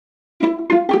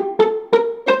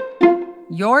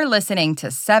You're listening to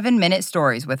 7-Minute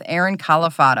Stories with Aaron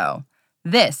Califato.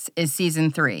 This is Season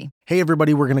 3. Hey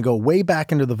everybody, we're going to go way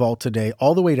back into the vault today,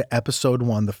 all the way to Episode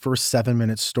 1, the first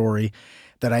 7-minute story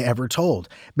that I ever told.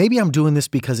 Maybe I'm doing this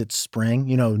because it's spring,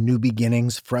 new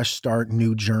beginnings, fresh start,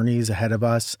 new journeys ahead of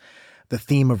us, the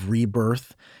theme of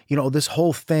rebirth. This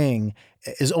whole thing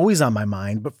is always on my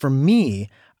mind, but for me,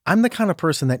 I'm the kind of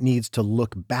person that needs to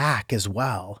look back as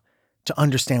well to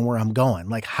understand where I'm going.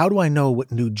 Like, how do I know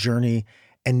what new journey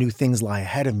and new things lie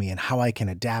ahead of me and how I can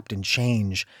adapt and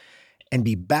change and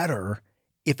be better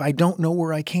if I don't know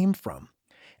where I came from?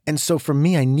 And so for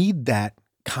me, I need that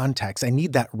context. I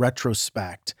need that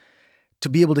retrospect to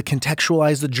be able to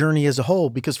contextualize the journey as a whole,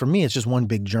 because for me, it's just one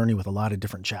big journey with a lot of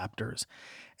different chapters.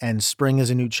 And spring is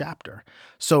a new chapter.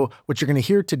 So what you're going to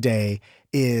hear today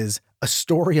is a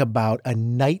story about a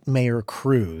nightmare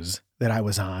cruise that I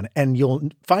was on. And you'll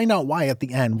find out why at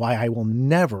the end, why I will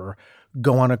never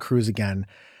go on a cruise again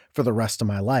for the rest of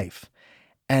my life.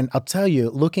 And I'll tell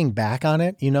you, looking back on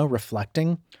it,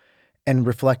 reflecting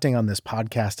on this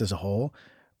podcast as a whole,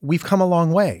 we've come a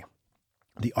long way.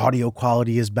 The audio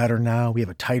quality is better now. We have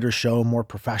a tighter show, more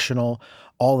professional,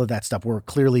 all of that stuff. We're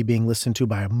clearly being listened to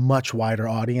by a much wider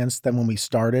audience than when we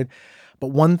started. But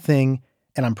one thing,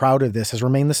 and I'm proud of this, has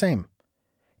remained the same.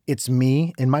 It's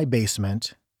me in my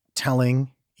basement telling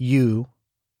you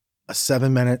a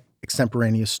 7-minute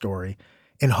extemporaneous story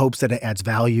in hopes that it adds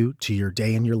value to your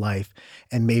day and your life,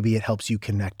 and maybe it helps you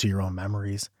connect to your own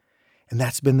memories. And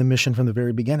that's been the mission from the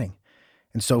very beginning.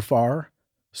 And so far,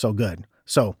 so good.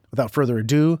 So without further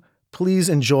ado, please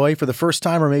enjoy for the first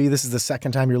time, or maybe this is the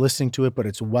second time you're listening to it, but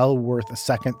it's well worth a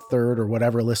second, third, or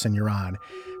whatever listen you're on.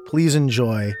 Please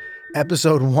enjoy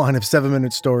Episode 1 of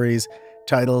 7-Minute Stories,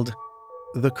 titled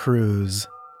The Cruise.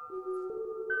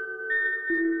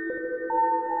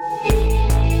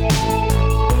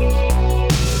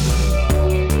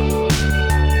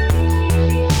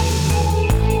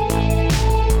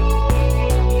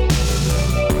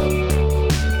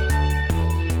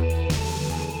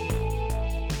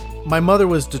 My mother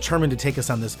was determined to take us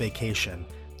on this vacation,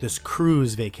 this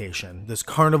cruise vacation, this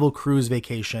Carnival cruise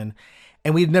vacation.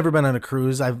 And we'd never been on a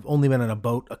cruise. I've only been on a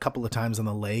boat a couple of times on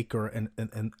the lake or in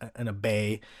a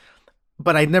bay.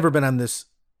 But I'd never been on this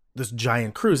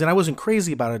giant cruise. And I wasn't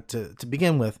crazy about it to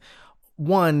begin with.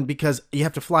 One, because you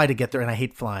have to fly to get there, and I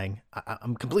hate flying.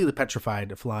 I'm completely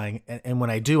petrified of flying. And when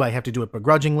I do, I have to do it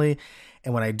begrudgingly.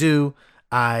 And when I do,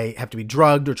 I have to be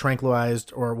drugged or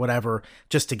tranquilized or whatever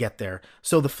just to get there.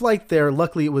 So the flight there,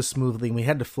 luckily it was smoothly, and we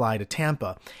had to fly to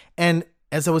Tampa. And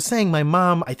as I was saying, my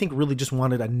mom, I think, really just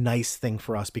wanted a nice thing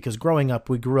for us, because growing up,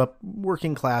 we grew up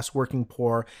working class, working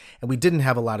poor, and we didn't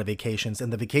have a lot of vacations.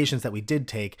 And the vacations that we did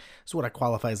take is what I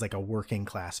qualify as like a working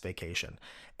class vacation.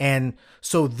 And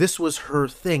so this was her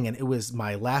thing, and it was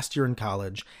my last year in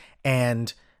college,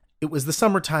 and it was the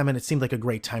summertime, and it seemed like a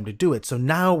great time to do it. So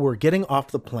now we're getting off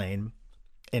the plane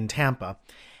in Tampa,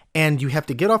 and you have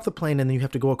to get off the plane, and then you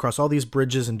have to go across all these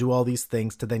bridges and do all these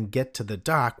things to then get to the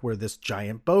dock where this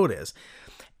giant boat is.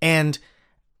 And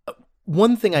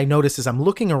one thing I noticed is I'm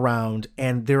looking around,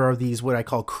 and there are these what I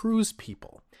call cruise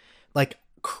people, like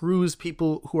cruise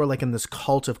people who are like in this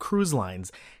cult of cruise lines.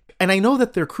 And I know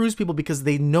that they're cruise people because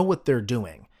they know what they're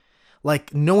doing.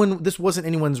 Like this wasn't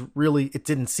anyone's really, it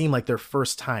didn't seem like their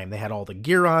first time. They had all the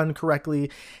gear on correctly.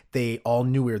 They all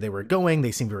knew where they were going.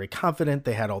 They seemed very confident.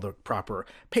 They had all the proper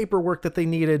paperwork that they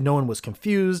needed. No one was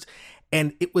confused.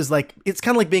 And it was like, it's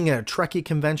kind of like being at a Trekkie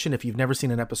convention. If you've never seen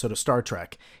an episode of Star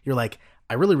Trek, you're like,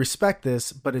 I really respect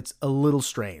this, but it's a little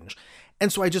strange.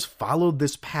 And so I just followed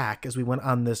this pack as we went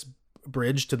on this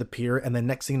bridge to the pier. And then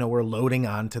next thing you know, we're loading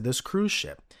on to this cruise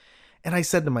ship. And I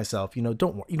said to myself,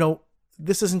 don't worry,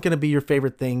 this isn't going to be your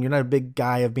favorite thing. You're not a big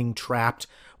guy of being trapped,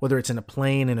 whether it's in a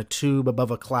plane, in a tube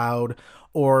above a cloud,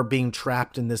 or being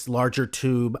trapped in this larger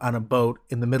tube on a boat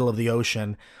in the middle of the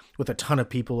ocean with a ton of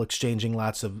people exchanging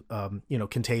lots of,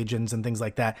 contagions and things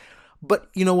like that. But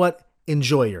you know what?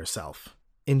 Enjoy yourself.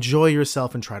 Enjoy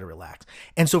yourself and try to relax.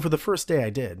 And so for the first day I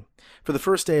did. For the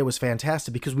first day it was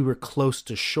fantastic because we were close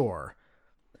to shore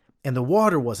and the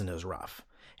water wasn't as rough.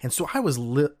 And so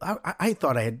I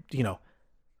thought I had,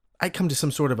 I come to some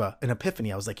sort of an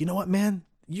epiphany. I was like, you know what, man?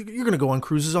 You're going to go on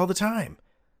cruises all the time.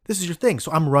 This is your thing.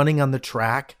 So I'm running on the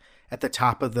track at the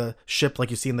top of the ship like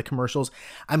you see in the commercials.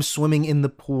 I'm swimming in the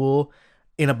pool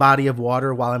in a body of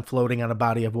water while I'm floating on a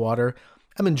body of water.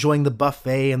 I'm enjoying the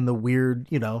buffet and the weird,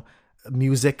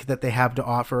 music that they have to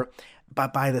offer.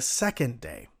 But by the second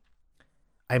day,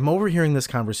 I'm overhearing this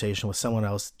conversation with someone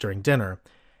else during dinner.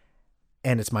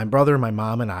 And it's my brother, my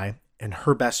mom, and I, and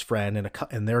her best friend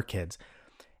and their kids.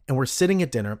 And we're sitting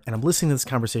at dinner, and I'm listening to this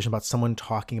conversation about someone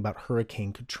talking about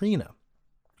Hurricane Katrina,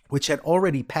 which had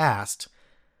already passed.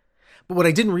 But what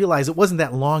I didn't realize, it wasn't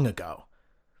that long ago.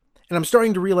 And I'm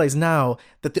starting to realize now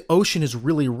that the ocean is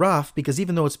really rough, because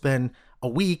even though it's been a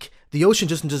week, the ocean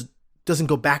just doesn't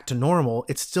go back to normal.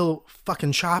 It's still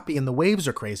fucking choppy and the waves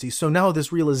are crazy. So now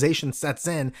this realization sets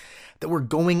in that we're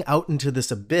going out into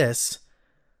this abyss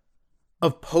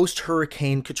of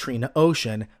post-Hurricane Katrina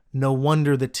ocean. No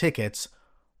wonder the tickets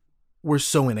were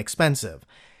so inexpensive.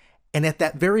 And at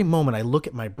that very moment, I look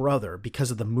at my brother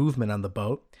because of the movement on the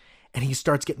boat, and he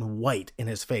starts getting white in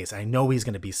his face. I know he's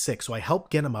going to be sick. So I help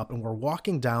get him up, and we're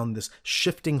walking down this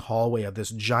shifting hallway of this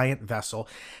giant vessel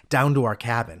down to our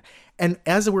cabin. And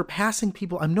as we're passing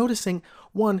people, I'm noticing,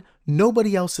 one,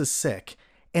 nobody else is sick,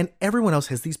 and everyone else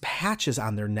has these patches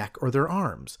on their neck or their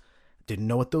arms. Didn't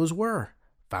know what those were.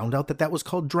 Found out that was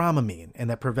called Dramamine, and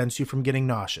that prevents you from getting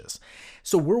nauseous.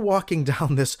 So we're walking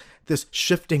down this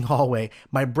shifting hallway.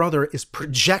 My brother is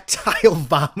projectile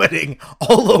vomiting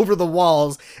all over the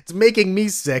walls. It's making me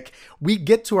sick. We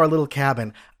get to our little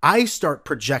cabin. I start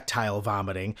projectile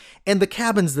vomiting, and the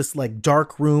cabin's this like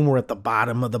dark room. We're at the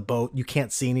bottom of the boat. You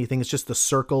can't see anything. It's just the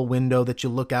circle window that you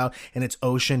look out, and it's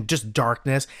ocean, just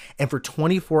darkness. And for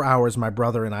 24 hours, my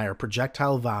brother and I are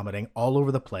projectile vomiting all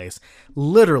over the place,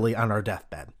 literally on our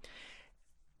deathbed.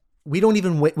 We don't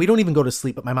even go to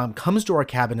sleep, but my mom comes to our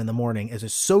cabin in the morning and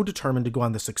is so determined to go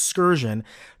on this excursion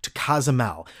to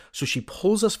Cozumel. So she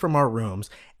pulls us from our rooms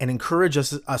and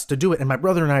encourages us to do it. And my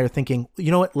brother and I are thinking,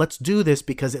 you know what, let's do this,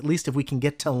 because at least if we can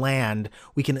get to land,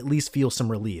 we can at least feel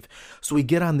some relief. So we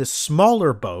get on this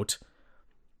smaller boat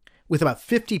with about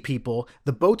 50 people.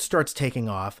 The boat starts taking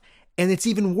off, and it's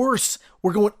even worse.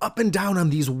 We're going up and down on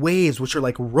these waves, which are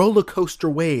like roller coaster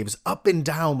waves, up and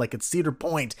down like at Cedar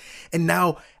Point. And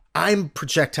now I'm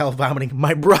projectile vomiting.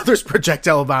 My brother's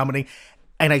projectile vomiting.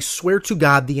 And I swear to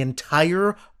God, the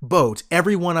entire boat,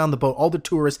 everyone on the boat, all the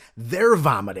tourists, they're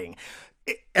vomiting.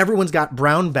 Everyone's got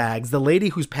brown bags. The lady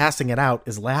who's passing it out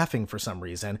is laughing for some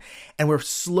reason. And we're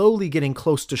slowly getting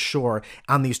close to shore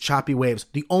on these choppy waves.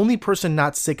 The only person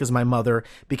not sick is my mother,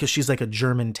 because she's like a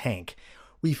German tank.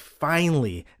 We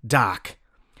finally dock.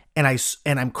 And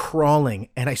I'm crawling,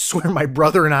 and I swear my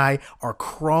brother and I are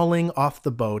crawling off the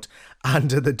boat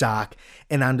onto the dock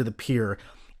and onto the pier,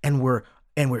 and we're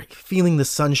feeling the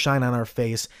sunshine on our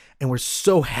face, and we're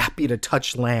so happy to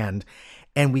touch land.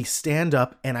 And we stand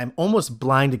up, and I'm almost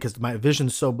blinded because my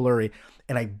vision's so blurry,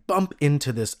 and I bump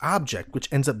into this object,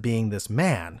 which ends up being this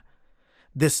man,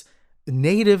 this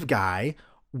native guy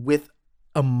with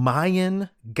a Mayan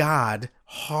god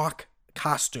hawk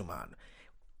costume on.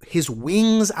 His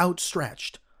wings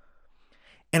outstretched.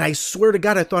 And I swear to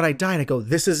God, I thought I died. I go,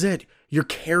 this is it. You're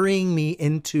carrying me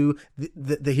into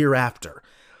the hereafter.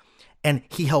 And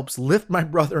he helps lift my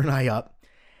brother and I up.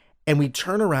 And we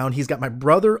turn around. He's got my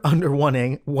brother under one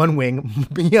wing,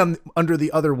 me under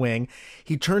the other wing.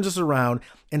 He turns us around,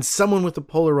 and someone with the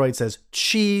Polaroid says,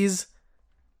 cheese.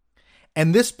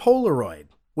 And this Polaroid,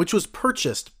 which was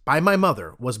purchased by my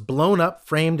mother, was blown up,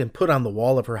 framed, and put on the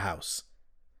wall of her house.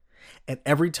 And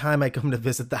every time I come to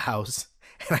visit the house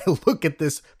and I look at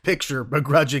this picture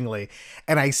begrudgingly,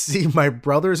 and I see my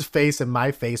brother's face and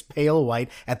my face, pale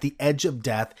white, at the edge of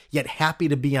death, yet happy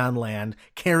to be on land,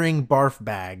 carrying barf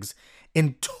bags,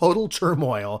 in total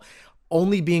turmoil,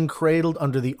 only being cradled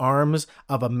under the arms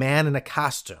of a man in a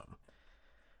costume.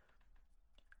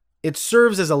 It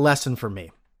serves as a lesson for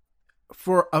me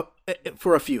for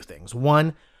a few things.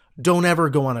 One, don't ever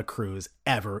go on a cruise,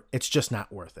 ever. It's just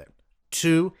not worth it.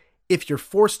 Two, if you're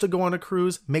forced to go on a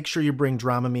cruise, make sure you bring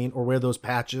Dramamine or wear those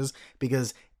patches,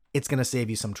 because it's going to save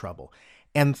you some trouble.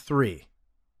 And three,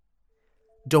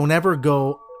 don't ever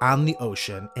go on the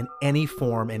ocean in any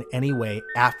form, in any way,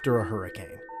 after a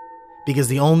hurricane, because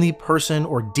the only person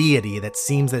or deity that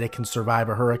seems that it can survive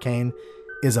a hurricane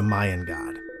is a Mayan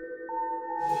god.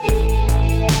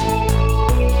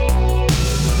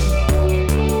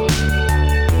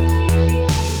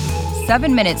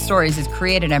 7 Minute Stories is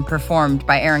created and performed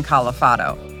by Aaron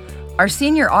Califato. Our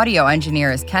senior audio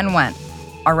engineer is Ken Wendt.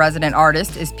 Our resident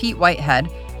artist is Pete Whitehead.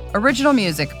 Original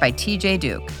music by TJ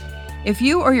Duke. If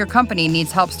you or your company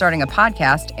needs help starting a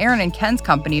podcast, Aaron and Ken's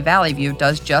company, Valley View,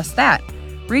 does just that.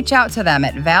 Reach out to them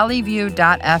at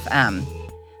valleyview.fm.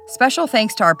 Special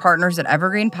thanks to our partners at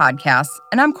Evergreen Podcasts,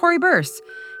 and I'm Corey Burse.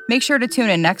 Make sure to tune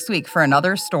in next week for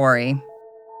another story.